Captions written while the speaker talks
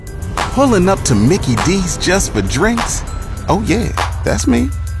Pulling up to Mickey D's just for drinks? Oh yeah, that's me.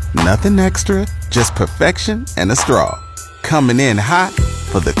 Nothing extra, just perfection and a straw. Coming in hot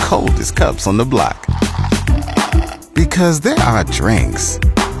for the coldest cups on the block. Because there are drinks.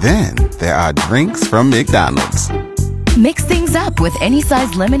 Then there are drinks from McDonald's. Mix things up with any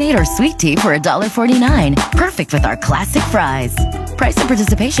size lemonade or sweet tea for $1.49. Perfect with our classic fries. Price and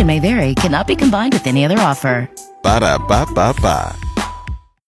participation may vary. Cannot be combined with any other offer. Ba-da-ba-ba-ba.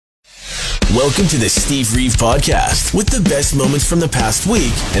 Welcome to the Steve Reeve Podcast with the best moments from the past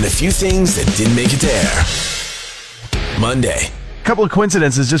week and a few things that didn't make it to air. Monday. A couple of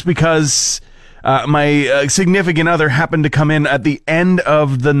coincidences just because my significant other happened to come in at the end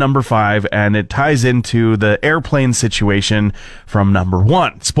of the number 5, and it ties into the airplane situation from number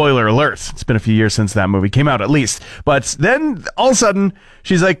 1. Spoiler alert. It's been a few years since that movie came out, at least. But then, all of a sudden,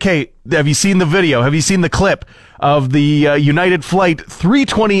 she's like, Kate, have you seen the video? Have you seen the clip of the United Flight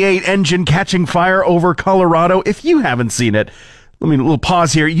 328 engine catching fire over Colorado? If you haven't seen it, a little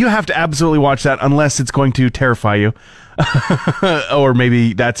pause here. You have to absolutely watch that unless it's going to terrify you. Or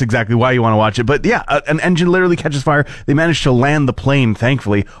maybe that's exactly why you want to watch it. But yeah, an engine literally catches fire. They managed to land the plane,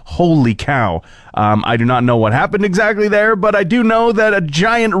 thankfully. Holy cow. I do not know what happened exactly there, but I do know that a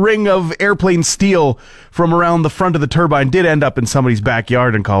giant ring of airplane steel from around the front of the turbine did end up in somebody's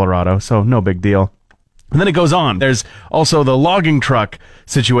backyard in Colorado, so no big deal. And then it goes on. There's also the logging truck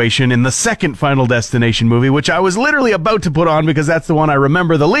situation in the second Final Destination movie, which I was literally about to put on because that's the one I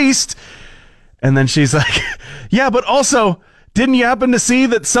remember the least. And then she's like, yeah, but also, didn't you happen to see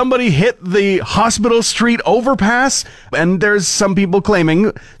that somebody hit the Hospital Street overpass? And there's some people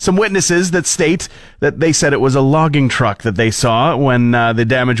claiming, some witnesses that state that they said it was a logging truck that they saw when the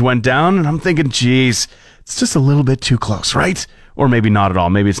damage went down. And I'm thinking, geez, it's just a little bit too close, right? Or maybe not at all.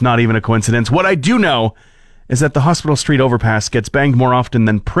 Maybe it's not even a coincidence. What I do know is that the Hospital Street overpass gets banged more often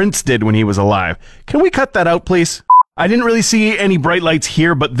than Prince did when he was alive. Can we cut that out, please? I didn't really see any bright lights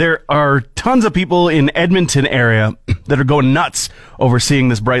here, but there are tons of people in Edmonton area that are going nuts over seeing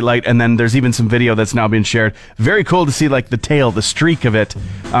this bright light, and then there's even some video that's now being shared. Very cool to see, like, the tail, the streak of it.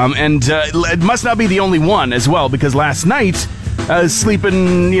 And it must not be the only one as well, because last night, I was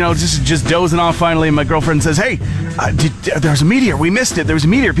sleeping, just dozing off finally, and my girlfriend says, hey, there's a meteor. We missed it. There was a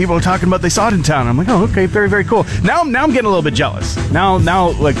meteor. People are talking about they saw it in town. I'm like, oh, okay, very, very cool. Now I'm getting a little bit jealous. Now,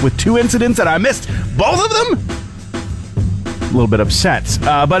 like, with 2 incidents that I missed, both of them? A little bit upset.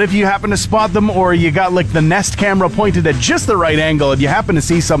 But if you happen to spot them, or you got like the Nest camera pointed at just the right angle, and you happen to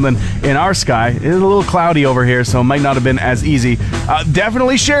see something in our sky, it's a little cloudy over here, so it might not have been as easy.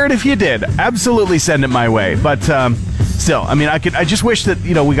 Definitely share it if you did. Absolutely send it my way. But still, I mean, I just wish that,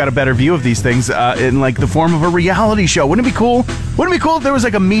 we got a better view of these things in like the form of a reality show. Wouldn't it be cool? Wouldn't it be cool if there was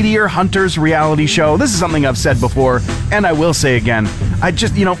like a Meteor Hunters reality show? This is something I've said before, and I will say again.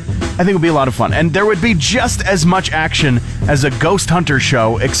 I think it would be a lot of fun. And there would be just as much action as a ghost hunter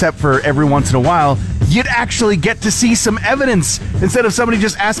show, except for every once in a while, you'd actually get to see some evidence instead of somebody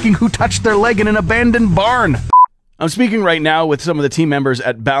just asking who touched their leg in an abandoned barn. I'm speaking right now with some of the team members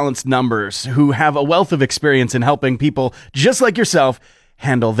at Balanced Numbers who have a wealth of experience in helping people just like yourself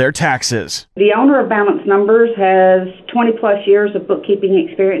handle their taxes. The owner of Balanced Numbers has 20 plus years of bookkeeping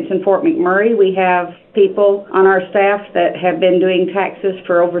experience in Fort McMurray. We have people on our staff that have been doing taxes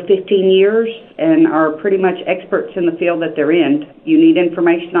for over 15 years and are pretty much experts in the field that they're in. You need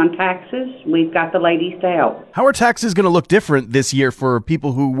information on taxes, we've got the ladies to help. How are taxes going to look different this year for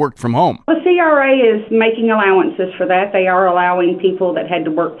people who work from home? The CRA is making allowances for that. They are allowing people that had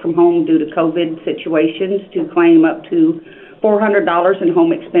to work from home due to COVID situations to claim up to $400 in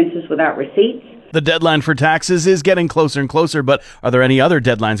home expenses without receipts. The deadline for taxes is getting closer and closer, but are there any other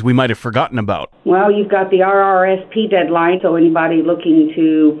deadlines we might have forgotten about? Well, you've got the RRSP deadline, so anybody looking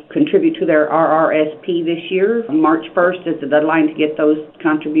to contribute to their RRSP this year, March 1st is the deadline to get those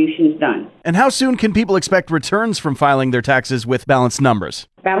contributions done. And how soon can people expect returns from filing their taxes with Balanced Numbers?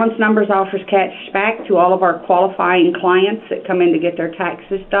 Balanced Numbers offers cash back to all of our qualifying clients that come in to get their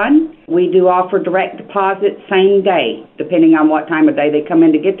taxes done. We do offer direct deposit same day, depending on what time of day they come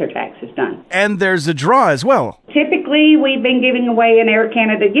in to get their taxes done. And there's a draw as well. Typically, we've been giving away an Air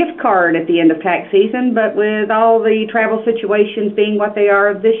Canada gift card at the end of tax season, but with all the travel situations being what they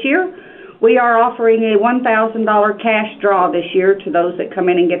are this year, we are offering a $1,000 cash draw this year to those that come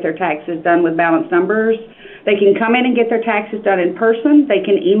in and get their taxes done with Balanced Numbers. They can come in and get their taxes done in person. They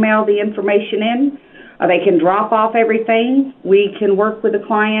can email the information in. They can drop off everything. We can work with the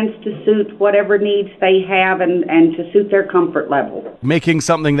clients to suit whatever needs they have and to suit their comfort level. Making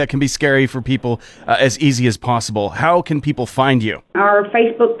something that can be scary for people as easy as possible. How can people find you? Our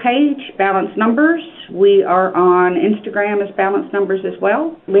Facebook page, Balanced Numbers. We are on Instagram as Balance Numbers as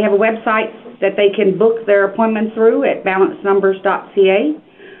well. We have a website that they can book their appointment through at balancenumbers.ca.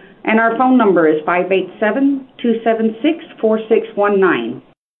 And our phone number is 587-276-4619.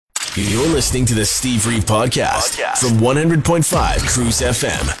 You're listening to the Steve Reeve Podcast from 100.5 Cruise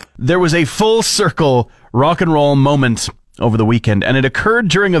FM. There was a full circle rock and roll moment over the weekend, and it occurred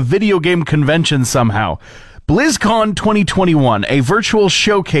during a video game convention somehow. BlizzCon 2021, a virtual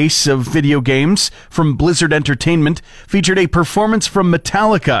showcase of video games from Blizzard Entertainment, featured a performance from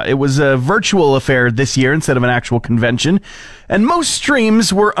Metallica. It was a virtual affair this year instead of an actual convention, and most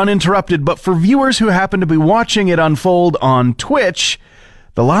streams were uninterrupted, but for viewers who happened to be watching it unfold on Twitch,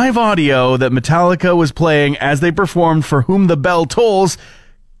 the live audio that Metallica was playing as they performed For Whom the Bell Tolls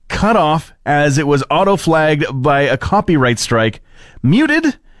cut off as it was auto-flagged by a copyright strike,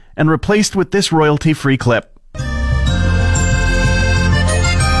 muted, and replaced with this royalty-free clip.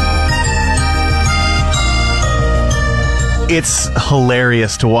 It's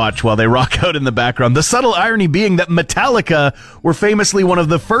hilarious to watch while they rock out in the background. The subtle irony being that Metallica were famously one of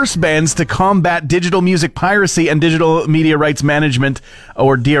the first bands to combat digital music piracy and digital media rights management,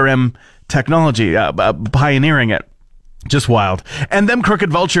 or DRM technology, pioneering it. Just wild. And them crooked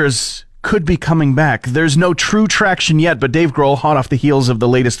vultures could be coming back. There's no true traction yet, but Dave Grohl, hot off the heels of the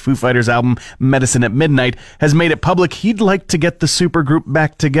latest Foo Fighters album, Medicine at Midnight, has made it public he'd like to get the supergroup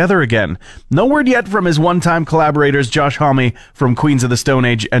back together again. No word yet from his one-time collaborators Josh Homme from Queens of the Stone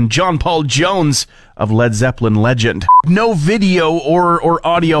Age and John Paul Jones of Led Zeppelin legend. No video or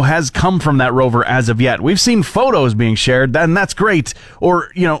audio has come from that rover as of yet. We've seen photos being shared, and that's great. Or,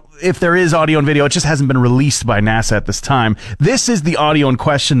 if there is audio and video, it just hasn't been released by NASA at this time. This is the audio in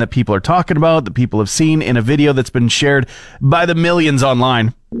question that people are talking about, that people have seen in a video that's been shared by the millions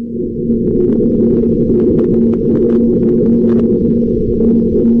online.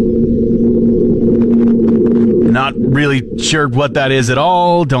 Not really sure what that is at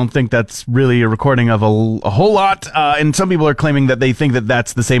all. Don't think that's really a recording of a whole lot. And some people are claiming that they think that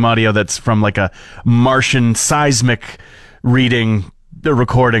that's the same audio that's from like a Martian seismic reading, the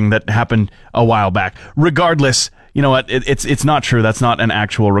recording that happened a while back. Regardless, you know what? It's not true. That's not an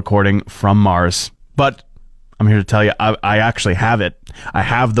actual recording from Mars. But I'm here to tell you, I actually have it. I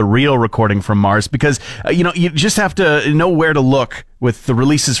have the real recording from Mars because, you just have to know where to look with the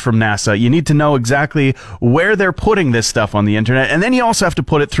releases from NASA. You need to know exactly where they're putting this stuff on the internet. And then you also have to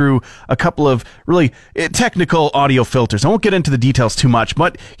put it through a couple of really technical audio filters. I won't get into the details too much,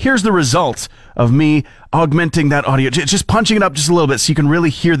 but here's the result of me augmenting that audio, just punching it up just a little bit so you can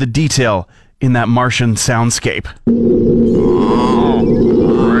really hear the detail in that Martian soundscape.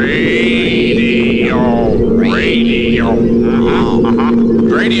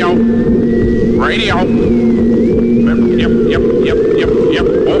 Radio.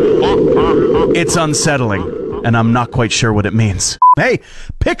 It's unsettling, and I'm not quite sure what it means. Hey,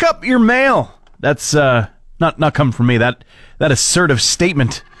 pick up your mail. That's not coming from me. That assertive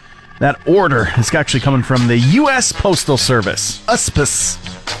statement, that order is actually coming from the U.S. Postal Service.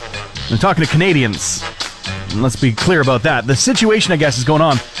 USPS. I'm talking to Canadians. And let's be clear about that. The situation, I guess, is going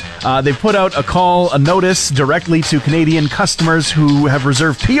on. They put out a notice directly to Canadian customers who have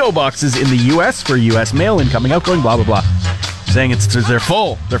reserved P.O. boxes in the U.S. for U.S. mail incoming, outgoing, blah, blah, blah. Saying they're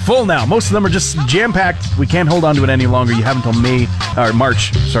full. They're full now. Most of them are just jam-packed. We can't hold on to it any longer. You have until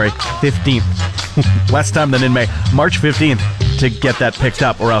March 15th. Less time than in May. March 15th to get that picked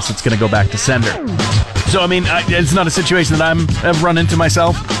up, or else it's going to go back to sender. So, I mean, it's not a situation that I've run into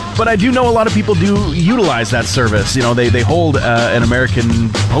myself, but I do know a lot of people do utilize that service. They hold an American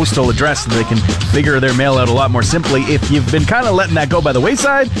postal address so they can figure their mail out a lot more simply. If you've been kind of letting that go by the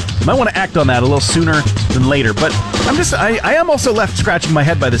wayside, you might want to act on that a little sooner than later. But I am also left scratching my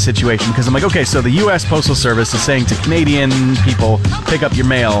head by the situation because I'm like, okay, so the U.S. Postal Service is saying to Canadian people, pick up your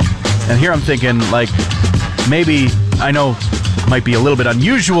mail. And here I'm thinking, like, maybe, I know might be a little bit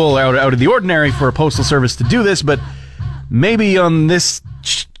unusual, out of the ordinary for a postal service to do this, but maybe on this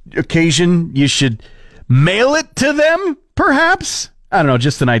occasion you should mail it to them, perhaps? I don't know,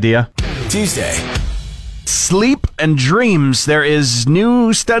 just an idea. Tuesday. Sleep and dreams. There is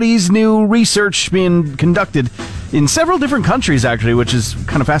new studies, new research being conducted in several different countries, actually, which is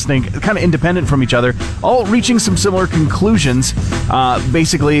kind of fascinating, kind of independent from each other, all reaching some similar conclusions.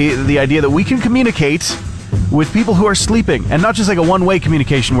 Basically, the idea that we can communicate with people who are sleeping, and not just like a one-way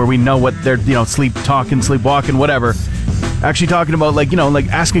communication where we know what they're, sleep talking, sleepwalking, whatever. Actually talking about like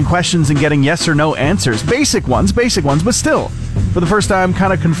asking questions and getting yes or no answers. Basic ones, but still, for the first time,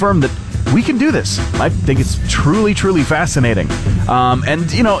 kind of confirmed that we can do this. I think it's truly, truly fascinating.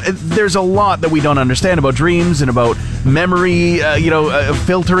 And, you know, there's a lot that we don't understand about dreams and about memory,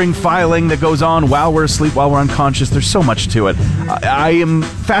 filtering, filing that goes on while we're asleep, while we're unconscious. There's so much to it. I am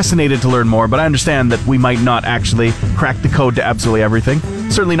fascinated to learn more, but I understand that we might not actually crack the code to absolutely everything.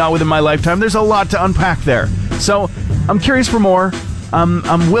 Certainly not within my lifetime. There's a lot to unpack there. So I'm curious for more.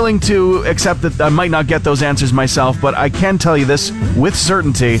 I'm willing to accept that I might not get those answers myself, but I can tell you this with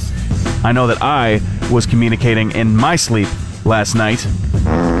certainty. I know that I was communicating in my sleep last night.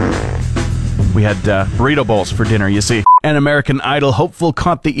 We had burrito bowls for dinner, you see. An American Idol hopeful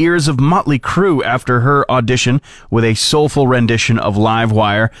caught the ears of Motley Crue after her audition with a soulful rendition of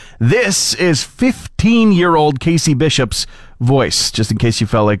Livewire. This is 15-year-old Casey Bishop's voice, just in case you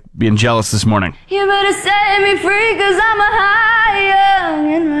felt like being jealous this morning. You better set me free, 'cause I'm a high,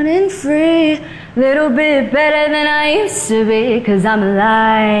 young and running free. Little bit better than I used to be, 'cause I'm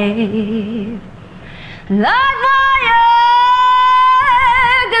alive. Live wire,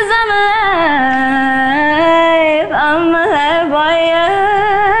 'cause I'm alive. I'm a live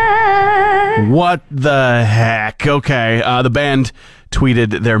wire. What the heck? Okay, the band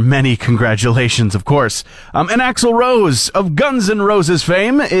tweeted their many congratulations, of course. And Axl Rose of Guns N' Roses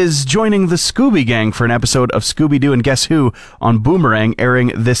fame is joining the Scooby Gang for an episode of Scooby-Doo and Guess Who on Boomerang,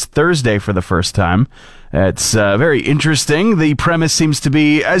 airing this Thursday for the first time. It's very interesting. The premise seems to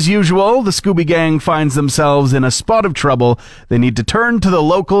be, as usual, the Scooby Gang finds themselves in a spot of trouble. They need to turn to the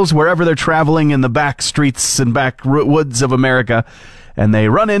locals wherever they're traveling in the back streets and back woods of America, and they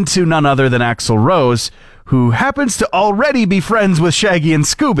run into none other than Axl Rose, who happens to already be friends with Shaggy and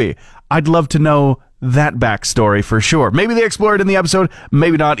Scooby. I'd love to know that backstory for sure. Maybe they explore it in the episode,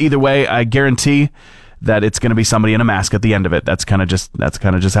 maybe not. Either way, I guarantee that it's going to be somebody in a mask at the end of it. That's kind of just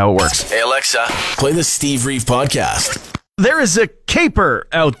how it works. Hey Alexa, play the Steve Reeve podcast. There is a caper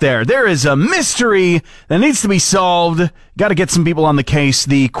out there. There is a mystery that needs to be solved. Got to get some people on the case.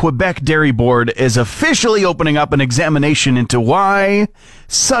 The Quebec Dairy Board is officially opening up an examination into why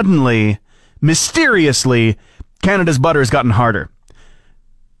suddenly, mysteriously, Canada's butter has gotten harder.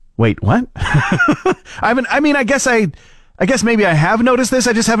 Wait, what? I guess maybe I have noticed this.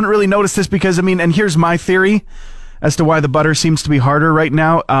 I just haven't really noticed this because, and here's my theory as to why the butter seems to be harder right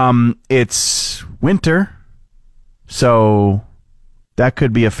now. It's winter, so that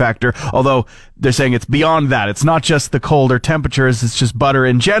could be a factor. Although they're saying it's beyond that. It's not just the colder temperatures. It's just butter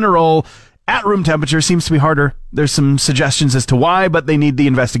in general. At room temperature seems to be harder. There's some suggestions as to why, but they need the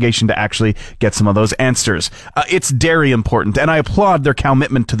investigation to actually get some of those answers. It's dairy important, and I applaud their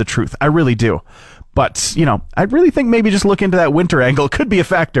commitment to the truth. I really do. But, I really think maybe just look into that winter angle could be a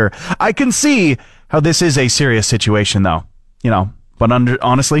factor. I can see how this is a serious situation, though. But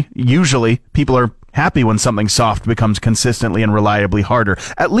honestly, usually people are happy when something soft becomes consistently and reliably harder.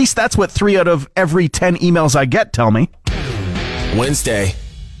 At least that's what 3 out of every 10 emails I get tell me. Wednesday.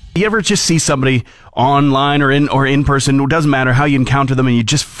 You ever just see somebody online or in person, it doesn't matter how you encounter them, and you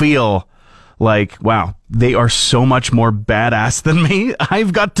just feel like, wow, they are so much more badass than me.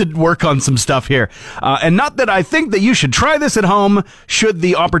 I've got to work on some stuff here. And not that I think that you should try this at home should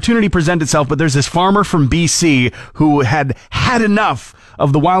the opportunity present itself, but there's this farmer from BC who had enough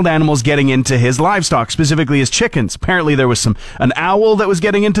of the wild animals getting into his livestock, specifically his chickens. Apparently there was an owl that was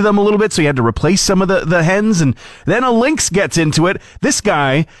getting into them a little bit, so he had to replace some of the hens, and then a lynx gets into it. This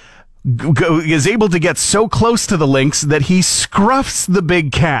guy is able to get so close to the lynx that he scruffs the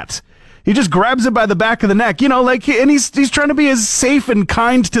big cat. He just grabs it by the back of the neck, and he's trying to be as safe and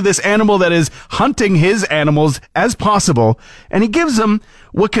kind to this animal that is hunting his animals as possible. And he gives him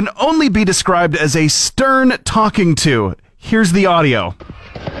what can only be described as a stern talking to. Here's the audio.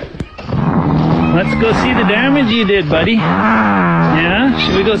 Let's go see the damage you did, buddy. Yeah?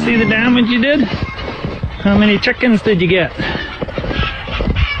 Should we go see the damage you did? How many chickens did you get?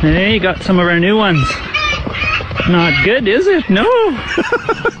 Hey, you got some of our new ones. Not good, is it? No.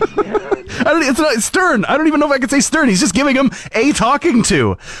 It's not stern. I don't even know if I could say stern. He's just giving him a talking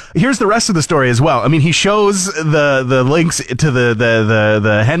to. Here's the rest of the story as well. He shows the links to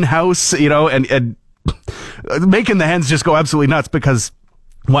the hen house, and making the hens just go absolutely nuts because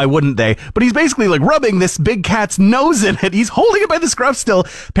why wouldn't they? But he's basically rubbing this big cat's nose in it. He's holding it by the scruff still.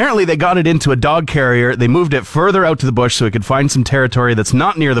 Apparently they got it into a dog carrier. They moved it further out to the bush so it could find some territory that's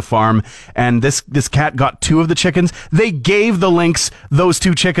not near the farm. And this cat got 2 of the chickens. They gave the lynx those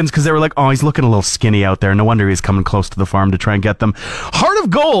 2 chickens because they were like, oh, he's looking a little skinny out there. No wonder he's coming close to the farm to try and get them. Heart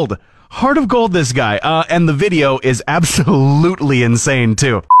of gold. Heart of gold, this guy. And the video is absolutely insane,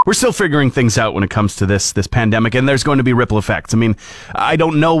 too. We're still figuring things out when it comes to this pandemic, and there's going to be ripple effects. I mean, I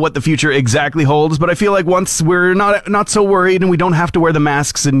don't know what the future exactly holds, but I feel like once we're not so worried and we don't have to wear the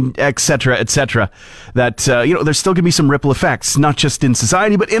masks and et cetera, that, there's still going to be some ripple effects, not just in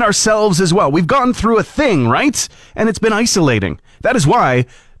society, but in ourselves as well. We've gone through a thing, right? And it's been isolating. That is why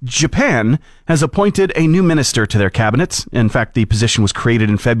Japan has appointed a new minister to their cabinet. In fact, the position was created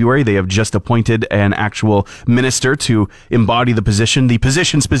in February. They have just appointed an actual minister to embody the position. The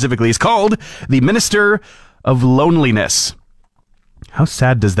position specifically is called the Minister of Loneliness. How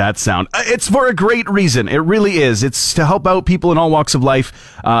sad does that sound? It's for a great reason. It really is. It's to help out people in all walks of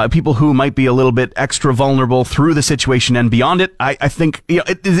life, people who might be a little bit extra vulnerable through the situation and beyond it. I think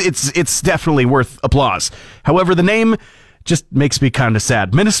it's definitely worth applause. However, the name just makes me kind of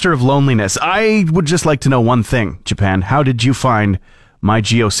sad. Minister of Loneliness. I would just like to know one thing, Japan. How did you find my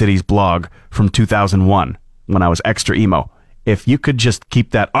GeoCities blog from 2001 when I was extra emo? If you could just keep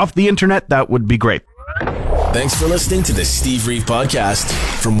that off the internet, that would be great. Thanks for listening to the Steve Reeve Podcast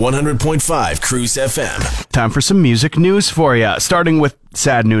from 100.5 Cruise FM. Time for some music news for you. Starting with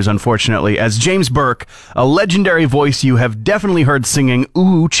sad news, unfortunately, as James Burke, a legendary voice you have definitely heard singing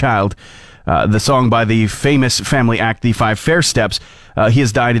Ooh Child, the song by the famous family act, The Five Fair Steps. He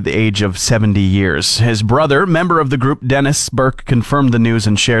has died at the age of 70 years. His brother, member of the group Dennis Burke, confirmed the news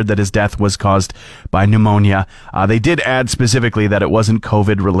and shared that his death was caused by pneumonia. They did add specifically that it wasn't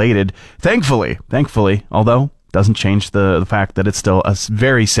COVID-related. Thankfully, although doesn't change the fact that it's still a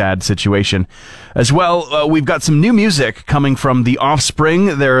very sad situation. As well, we've got some new music coming from The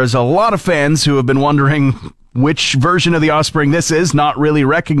Offspring. There's a lot of fans who have been wondering which version of The Offspring this is, not really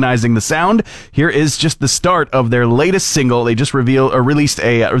recognizing the sound. Here is just the start of their latest single. They just released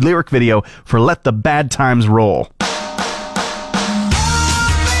a lyric video for Let the Bad Times Roll.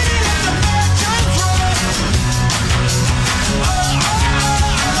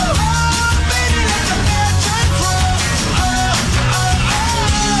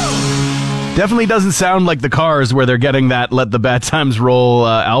 Definitely doesn't sound like the Cars, where they're getting that Let the Bad Times Roll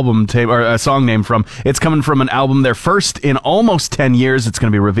album or song name from. It's coming from an album, their first in almost 10 years. It's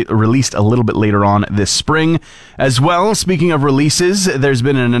going to be released a little bit later on this spring. As well, speaking of releases, there's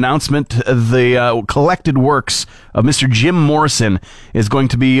been an announcement. The collected works of Mr. Jim Morrison is going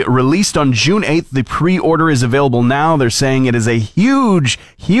to be released on June 8th. The pre-order is available now. They're saying it is a huge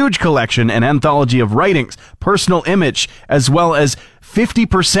collection, an anthology of writings, personal image, as well as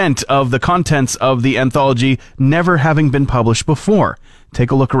 50% of the contents of the anthology never having been published before.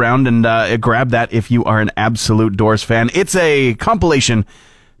 Take a look around and grab that if you are an absolute Doors fan. It's a compilation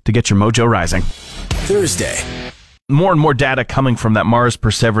to get your mojo rising. Thursday. More and more data coming from that Mars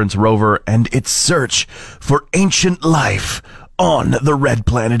Perseverance rover and its search for ancient life on the red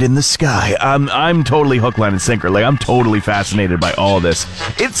planet in the sky. I'm totally hook, line, and sinker. Like, I'm totally fascinated by all of this.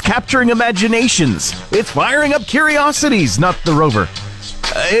 It's capturing imaginations. It's firing up curiosities, not the rover.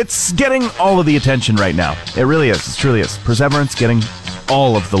 It's getting all of the attention right now. It really is. It truly is. Perseverance getting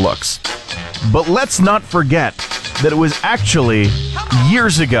all of the looks. But let's not forget that it was actually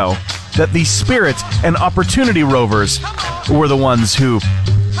years ago that the Spirit and Opportunity rovers were the ones who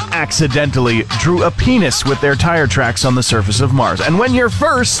accidentally drew a penis with their tire tracks on the surface of Mars. And when you're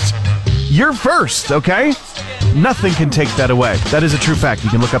first, okay? Nothing can take that away. That is a true fact. You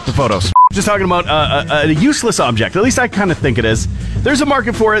can look up the photos. Just talking about a useless object. At least I kind of think it is. There's a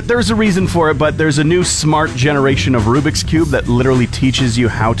market for it. There's a reason for it. But there's a new smart generation of Rubik's Cube that literally teaches you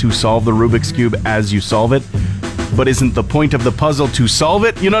how to solve the Rubik's Cube as you solve it. But isn't the point of the puzzle to solve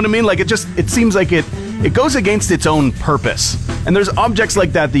it? You know what I mean? Like, it seems like it goes against its own purpose. And there's objects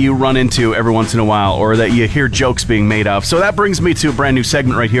like that you run into every once in a while, or that you hear jokes being made of. So that brings me to a brand new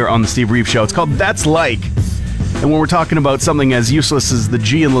segment right here on the Steve Reeve Show. It's called That's Like. And when we're talking about something as useless as the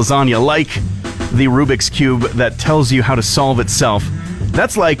G in lasagna, like the Rubik's Cube that tells you how to solve itself,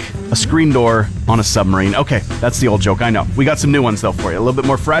 that's like a screen door on a submarine. Okay, that's the old joke, I know. We got some new ones, though, for you. A little bit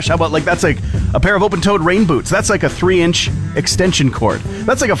more fresh. How about, that's like a pair of open-toed rain boots. That's like a 3-inch extension cord.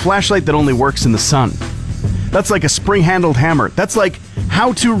 That's like a flashlight that only works in the sun. That's like a spring-handled hammer. That's like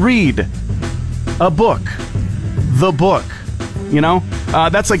how to read a book. The book. You know?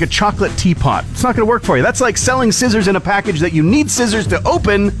 That's like a chocolate teapot. It's not going to work for you. That's like selling scissors in a package that you need scissors to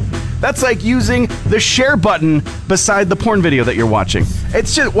open. That's like using the share button beside the porn video that you're watching.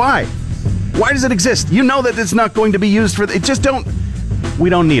 It's just, why? Why does it exist? You know that it's not going to be used for, we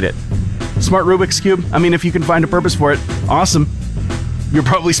don't need it. Smart Rubik's Cube, I mean, if you can find a purpose for it, awesome. You're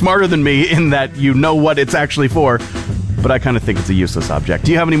probably smarter than me in that you know what it's actually for, but I kind of think it's a useless object.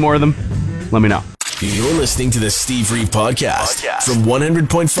 Do you have any more of them? Let me know. You're listening to the Steve Reeve Podcast from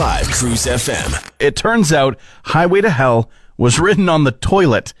 100.5 Cruise FM. It turns out Highway to Hell was written on the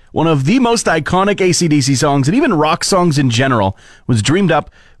toilet. One of the most iconic AC/DC songs, and even rock songs in general, was dreamed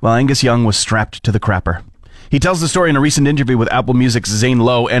up while Angus Young was strapped to the crapper. He tells the story in a recent interview with Apple Music's Zane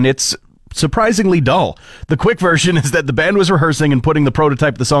Lowe, and it's surprisingly dull. The quick version is that the band was rehearsing and putting the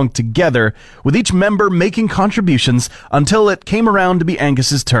prototype of the song together, with each member making contributions until it came around to be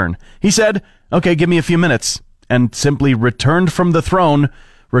Angus's turn. He said, "Okay, give me a few minutes," and simply returned from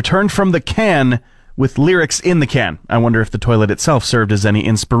the can with lyrics in the can. I wonder if the toilet itself served as any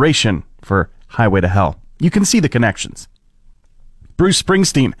inspiration for Highway to Hell. You can see the connections. Bruce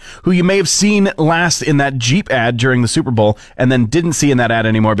Springsteen, who you may have seen last in that Jeep ad during the Super Bowl and then didn't see in that ad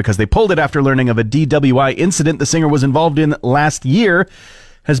anymore because they pulled it after learning of a DWI incident the singer was involved in last year,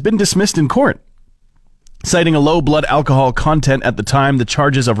 has been dismissed in court. Citing a low blood alcohol content at the time, the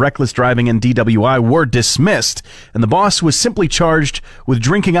charges of reckless driving and DWI were dismissed, and the boss was simply charged with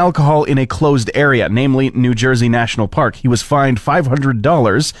drinking alcohol in a closed area, namely New Jersey National Park. He was fined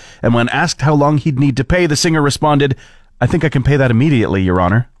 $500, and when asked how long he'd need to pay, the singer responded, "I think I can pay that immediately, Your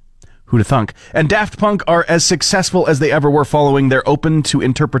Honor." Who'da thunk? And Daft Punk are as successful as they ever were following their open to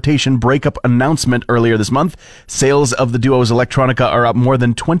interpretation breakup announcement earlier this month. Sales of the duo's electronica are up more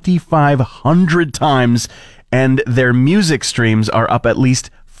than 2,500 times, and their music streams are up at least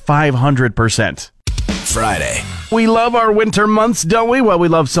 500%. Friday. We love our winter months, don't we? Well, we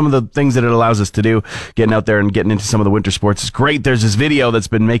love some of the things that it allows us to do. Getting out there and getting into some of the winter sports is great. There's this video that's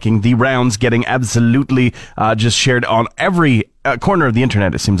been making the rounds, getting absolutely just shared on every corner of the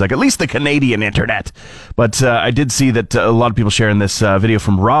internet, it seems like, at least the Canadian internet. But I did see that a lot of people sharing this video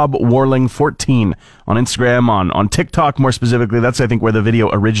from Rob Warling14 on Instagram, on TikTok more specifically. That's, I think, where the video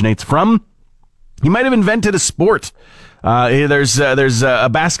originates from. He might have invented a sport. There's a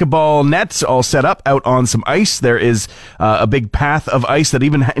basketball net all set up out on some ice. There is a big path of ice that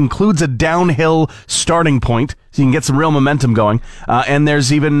even includes a downhill starting point, so you can get some real momentum going. And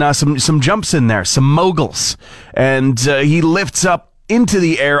there's even some jumps in there, some moguls. And he lifts up into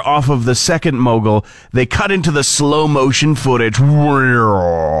the air off of the second mogul. They cut into the slow motion footage, and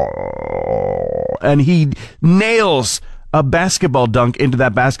he nails a basketball dunk into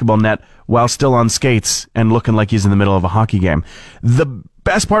that basketball net while still on skates and looking like he's in the middle of a hockey game. The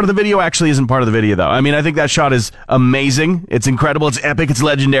best part of the video actually isn't part of the video, though. I mean, I think that shot is amazing. It's incredible. It's epic. It's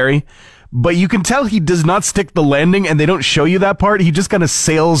legendary. But you can tell he does not stick the landing, and they don't show you that part. He just kind of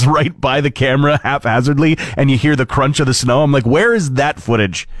sails right by the camera haphazardly, and you hear the crunch of the snow. I'm like, where is that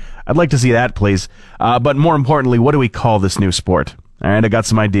footage? I'd like to see that, please. But more importantly, what do we call this new sport? All right, I got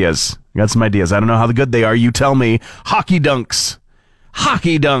some ideas. I don't know how good they are. You tell me. Hockey dunks. I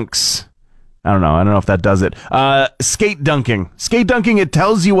don't know if that does it. Skate dunking. It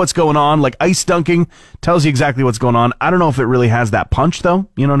tells you what's going on. Like ice dunking tells you exactly what's going on. I don't know if it really has that punch, though.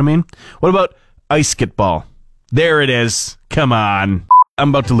 You know what I mean? What about ice skitball? There it is. Come on. I'm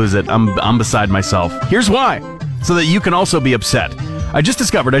about to lose it. I'm beside myself. Here's why. So that you can also be upset. I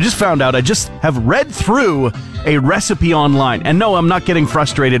just found out, I just have read through a recipe online. And no, I'm not getting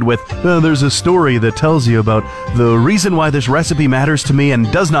frustrated with, there's a story that tells you about the reason why this recipe matters to me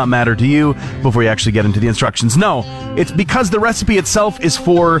and does not matter to you before you actually get into the instructions. No, it's because the recipe itself is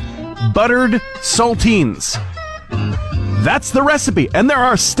for buttered saltines. That's the recipe, and there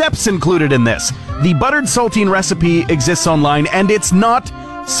are steps included in this. The buttered saltine recipe exists online, and it's not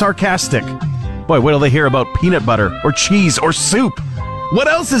sarcastic. Boy, wait till they hear about peanut butter or cheese or soup. What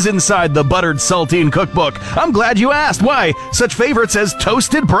else is inside the buttered saltine cookbook? I'm glad you asked. Why? Such favorites as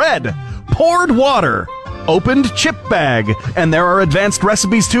toasted bread, poured water, opened chip bag, and there are advanced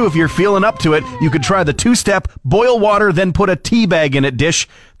recipes too. If you're feeling up to it, you could try the 2-step boil water, then put a tea bag in it dish.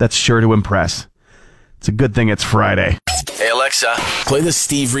 That's sure to impress. It's a good thing it's Friday. Hey Alexa, play the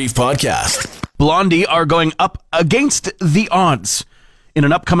Steve Reeve Podcast. Blondie are going up against the odds in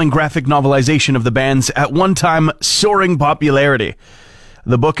an upcoming graphic novelization of the band's at one time soaring popularity.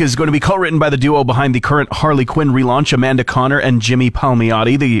 The book is going to be co-written by the duo behind the current Harley Quinn relaunch, Amanda Connor and Jimmy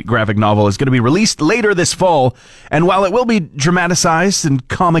Palmiotti. The graphic novel is going to be released later this fall, and while it will be dramatized and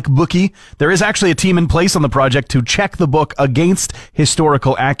comic booky, there is actually a team in place on the project to check the book against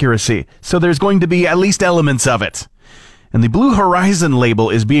historical accuracy. So there's going to be at least elements of it. And the Blue Horizon label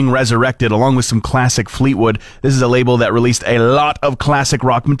is being resurrected along with some classic Fleetwood. This is a label that released a lot of classic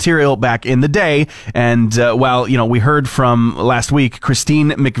rock material back in the day. And while, we heard from last week,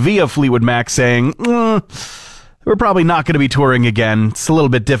 Christine McVie of Fleetwood Mac saying, we're probably not going to be touring again. It's a little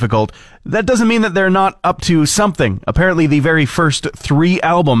bit difficult. That doesn't mean that they're not up to something. Apparently, the very first 3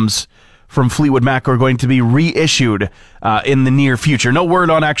 albums from Fleetwood Mac are going to be reissued in the near future. No word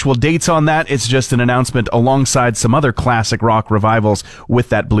on actual dates on that. It's just an announcement alongside some other classic rock revivals with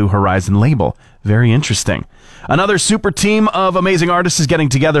that Blue Horizon label. Very interesting. Another super team of amazing artists is getting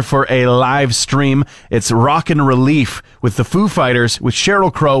together for a live stream. It's Rockin' Relief with the Foo Fighters, with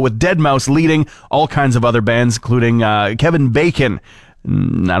Sheryl Crow, with Deadmau5 leading, all kinds of other bands, including Kevin Bacon. I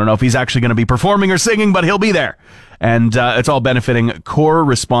don't know if he's actually going to be performing or singing, but he'll be there. And it's all benefiting Core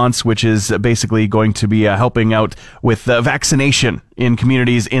Response, which is basically going to be helping out with vaccination in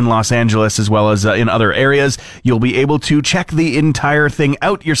communities in Los Angeles as well as in other areas. You'll be able to check the entire thing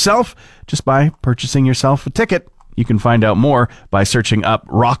out yourself just by purchasing yourself a ticket. You can find out more by searching up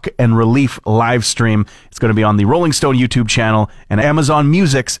Rock and Relief live stream. It's going to be on the Rolling Stone YouTube channel and Amazon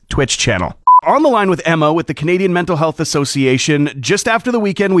Music's Twitch channel. On the line with Emma with the Canadian Mental Health Association. Just after the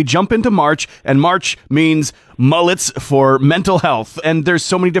weekend, we jump into March, and March means mullets for mental health. And there's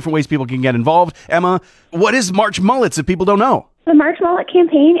so many different ways people can get involved. Emma, what is March Mullets if people don't know? The March Mullet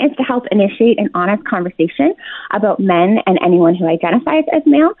campaign is to help initiate an honest conversation about men and anyone who identifies as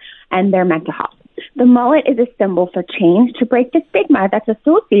male and their mental health. The mullet is a symbol for change to break the stigma that's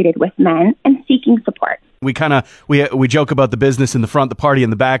associated with men and seeking support. We we joke about the business in the front, the party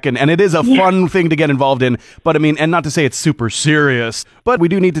in the back, and it is a fun thing to get involved in. But I mean, and not to say it's super serious, but we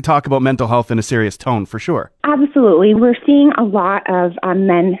do need to talk about mental health in a serious tone for sure. Absolutely. We're seeing a lot of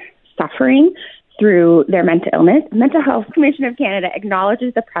men suffering through their mental illness. Mental Health Commission of Canada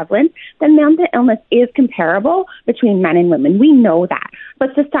acknowledges the prevalence that mental illness is comparable between men and women. We know that.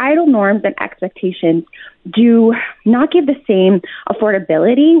 But societal norms and expectations do not give the same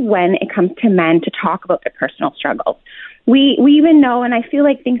affordability when it comes to men to talk about their personal struggles. We even know, and I feel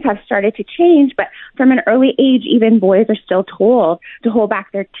like things have started to change, but from an early age, even boys are still told to hold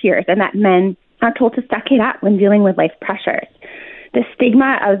back their tears, and that men are told to suck it up when dealing with life pressures. The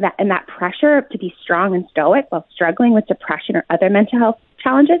stigma of that and that pressure to be strong and stoic while struggling with depression or other mental health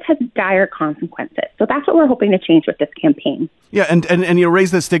challenges has dire consequences. So that's what we're hoping to change with this campaign. Yeah, and you know,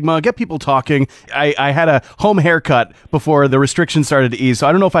 raise the stigma, get people talking. I had a home haircut before the restrictions started to ease, so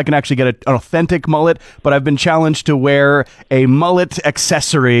I don't know if I can actually get an authentic mullet, but I've been challenged to wear a mullet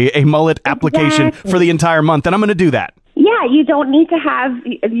accessory, a mullet application for the entire month, and I'm going to do that. Yeah, you don't need to have,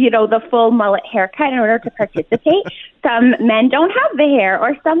 the full mullet haircut in order to participate. Some men don't have the hair,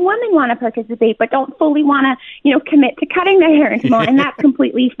 or some women want to participate but don't fully want to, commit to cutting their hair into mullet, and that's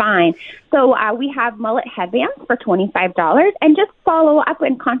completely fine. So we have mullet headbands for $25, and just follow up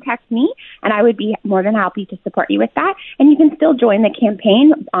and contact me, and I would be more than happy to support you with that. And you can still join the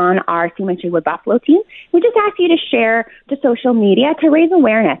campaign on our Cemetery Wood Buffalo team. We just ask you to share to social media to raise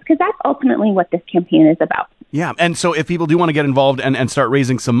awareness, because that's ultimately what this campaign is about. Yeah, and so if people do want to get involved and start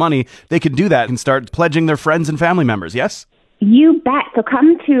raising some money, they can do that and start pledging their friends and family members, yes? You bet. So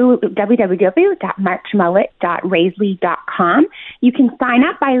come to www.marchmullet.raisley.com. You can sign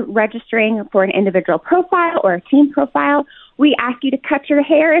up by registering for an individual profile or a team profile. We ask you to cut your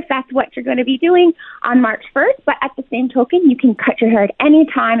hair if that's what you're going to be doing on March 1st, but at the same token, you can cut your hair at any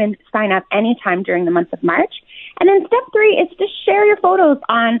time and sign up any time during the month of March. And then step 3 is to share your photos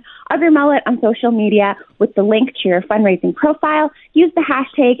of your mullet on social media with the link to your fundraising profile. Use the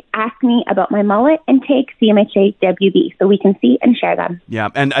hashtag #AskMeAboutMyMullet and take CMHAWB so we can see and share them. Yeah,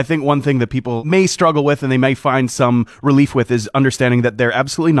 and I think one thing that people may struggle with and they may find some relief with is understanding that they're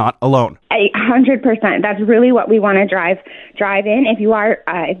absolutely not alone. 100%. That's really what we want to drive in. If you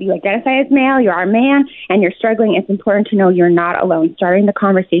identify as male, you are a man, and you're struggling, it's important to know you're not alone. Starting the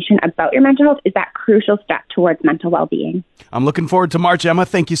conversation about your mental health is that crucial step towards mental well-being. I'm looking forward to March, Emma.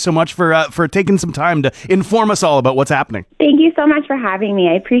 Thank you so much for taking some time to inform us all about what's happening. Thank you so much for having me.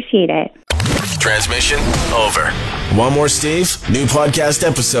 I appreciate it. Transmission over. Want more Steve? New podcast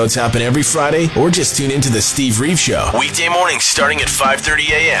episodes happen every Friday, or just tune into the Steve Reeve Show. Weekday mornings starting at 5:30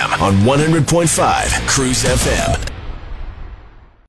 a.m. on 100.5 Cruise FM.